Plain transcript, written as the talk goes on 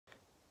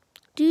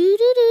Do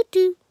do do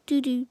do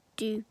do do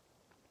do.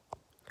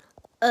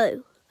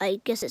 Oh,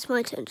 I guess it's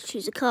my turn to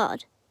choose a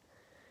card.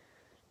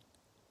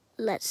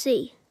 Let's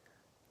see.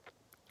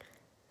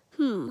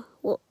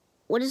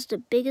 What is the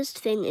biggest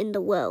thing in the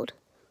world?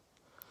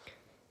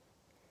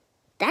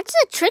 That's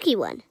a tricky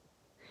one.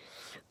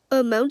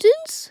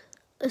 Mountains?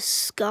 A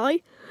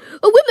sky?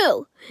 A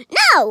windmill?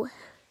 No!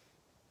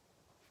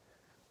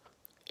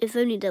 If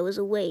only there was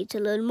a way to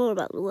learn more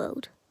about the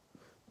world.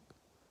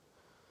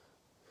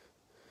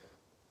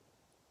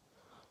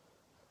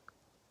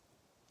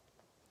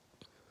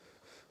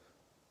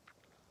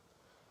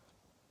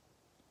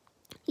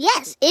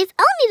 Yes, if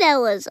only there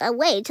was a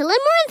way to learn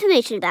more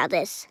information about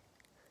this.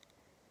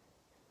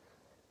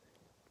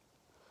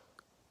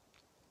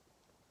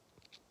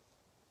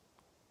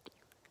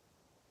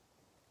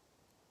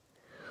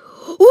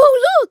 Whoa,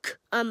 look!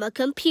 I'm a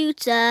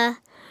computer.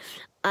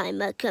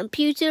 I'm a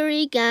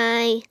computery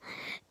guy.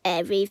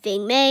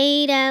 Everything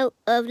made out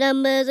of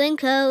numbers and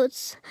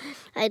codes.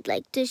 I'd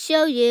like to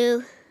show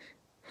you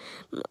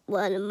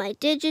one of my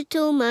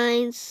digital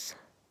minds.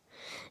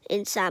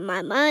 Inside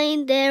my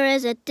mind there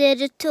is a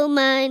digital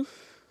mind.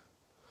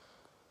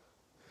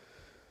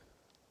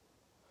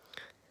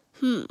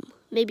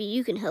 Maybe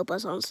you can help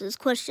us answer this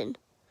question.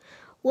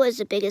 What is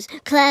the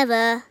biggest?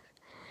 Clever.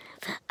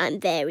 I'm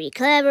very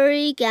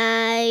clevery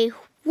guy.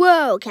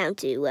 Whoa, count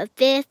to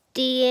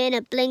 50 in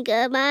a blink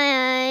of my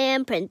eye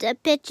and print a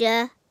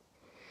picture.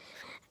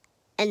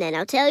 And then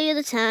I'll tell you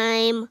the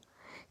time.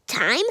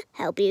 Time?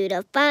 Help you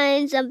to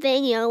find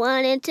something you're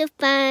wanting to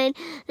find.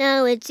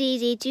 Now it's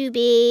easy to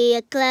be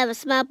a clever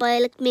smart boy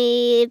like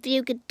me if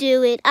you could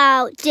do it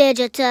all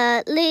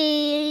digitally.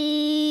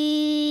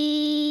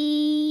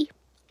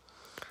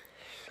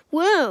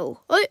 Wow,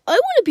 I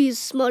want to be as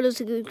smart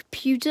as a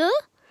computer.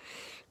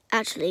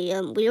 Actually,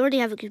 we already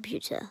have a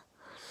computer.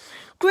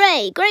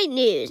 Great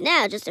news.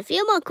 Now just a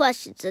few more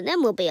questions and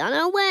then we'll be on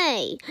our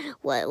way.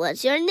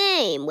 What's your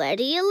name? Where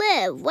do you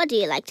live? What do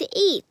you like to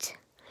eat?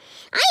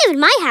 I live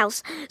in my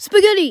house.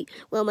 Spaghetti.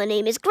 Well, my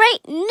name is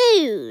Great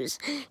News.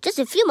 Just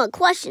a few more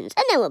questions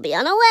and then we'll be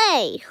on our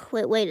way.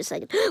 Wait a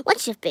second.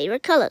 What's your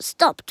favorite color?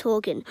 Stop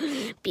talking.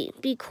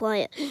 Be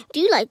quiet. Do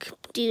you like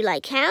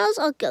cows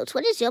or goats?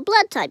 What is your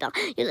blood type?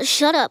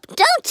 Shut up.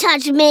 Don't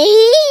touch me.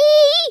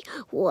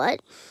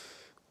 What?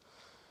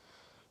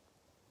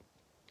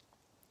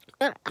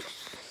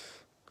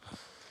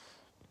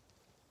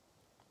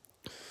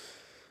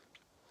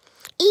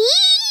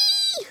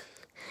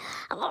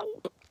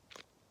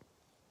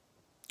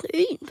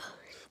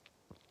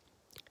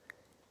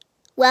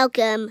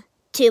 Welcome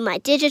to my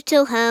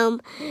digital home.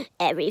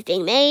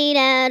 Everything made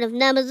out of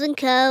numbers and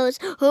codes.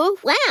 Oh,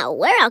 wow,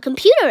 we're all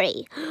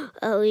computery.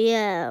 Oh,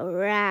 yeah,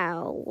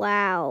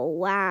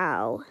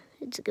 wow.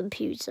 It's a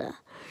computer.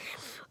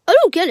 I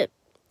don't get it.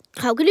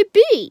 How can it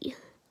be?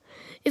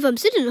 If I'm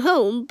sitting at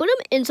home, but I'm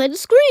inside the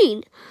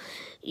screen.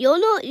 You're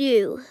not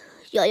you.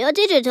 You're your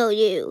digital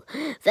you.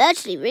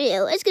 Virtually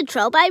real is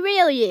controlled by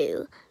real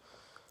you.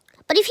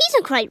 But if he's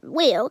not quite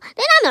real,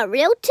 then I'm not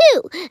real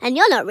too. And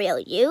you're not real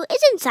you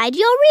is inside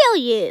your real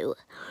you.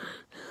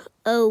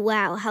 Oh,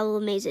 wow, how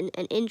amazing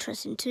and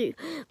interesting too.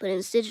 But in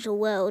this digital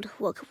world,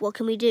 what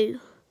can we do?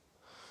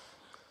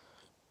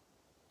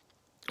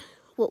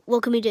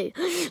 What can we do?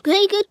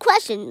 Very good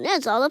question.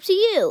 That's all up to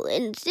you.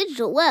 In this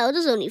digital world,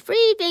 there's only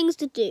 3 things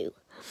to do.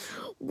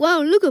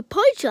 Wow, look at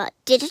pie chart.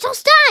 Digital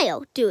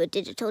style. Do a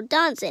digital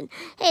dancing.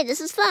 Hey,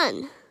 this is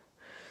fun.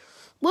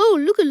 Whoa,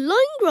 look at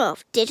line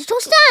graph. Digital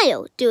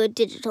style. Do a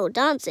digital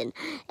dancing.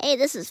 Hey,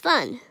 this is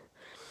fun.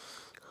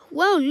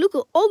 Wow, look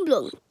at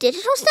oblong.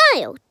 Digital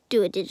style.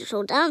 Do a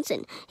digital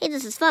dancing. Hey,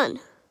 this is fun.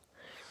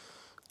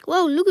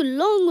 Wow, look at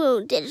long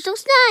road. Digital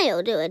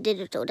style. Do a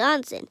digital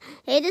dancing.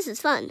 Hey, this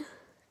is fun.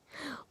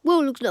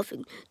 Whoa, look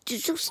nothing.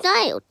 Digital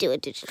style. Do a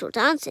digital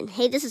dancing.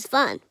 Hey, this is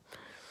fun.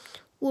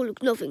 Whoa,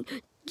 look nothing.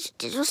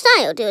 Digital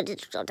style, do a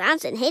digital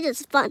dancing. Hey,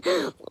 this is fun.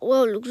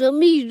 Whoa, look at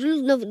me,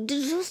 nothing.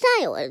 Digital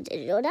style,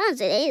 digital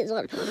dancing. Hey, this is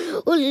fun.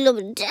 Whoa, look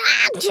at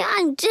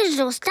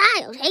digital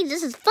style. Hey,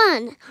 this is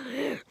fun.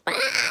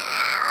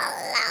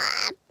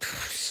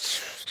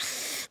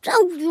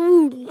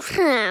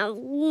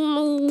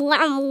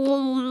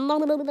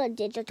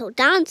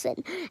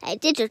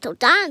 Digital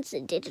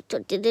dancing, digital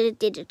dancing,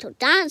 digital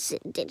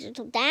dancing,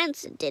 digital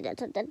dancing,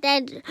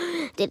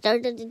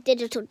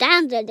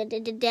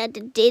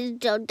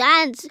 digital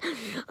dance.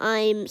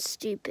 I'm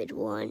stupid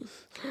one.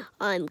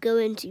 I'm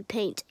going to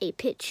paint a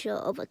picture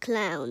of a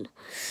clown.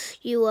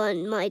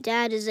 My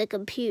dad is a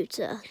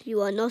computer. You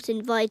are not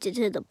invited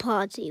to the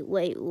party.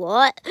 Wait,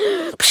 what?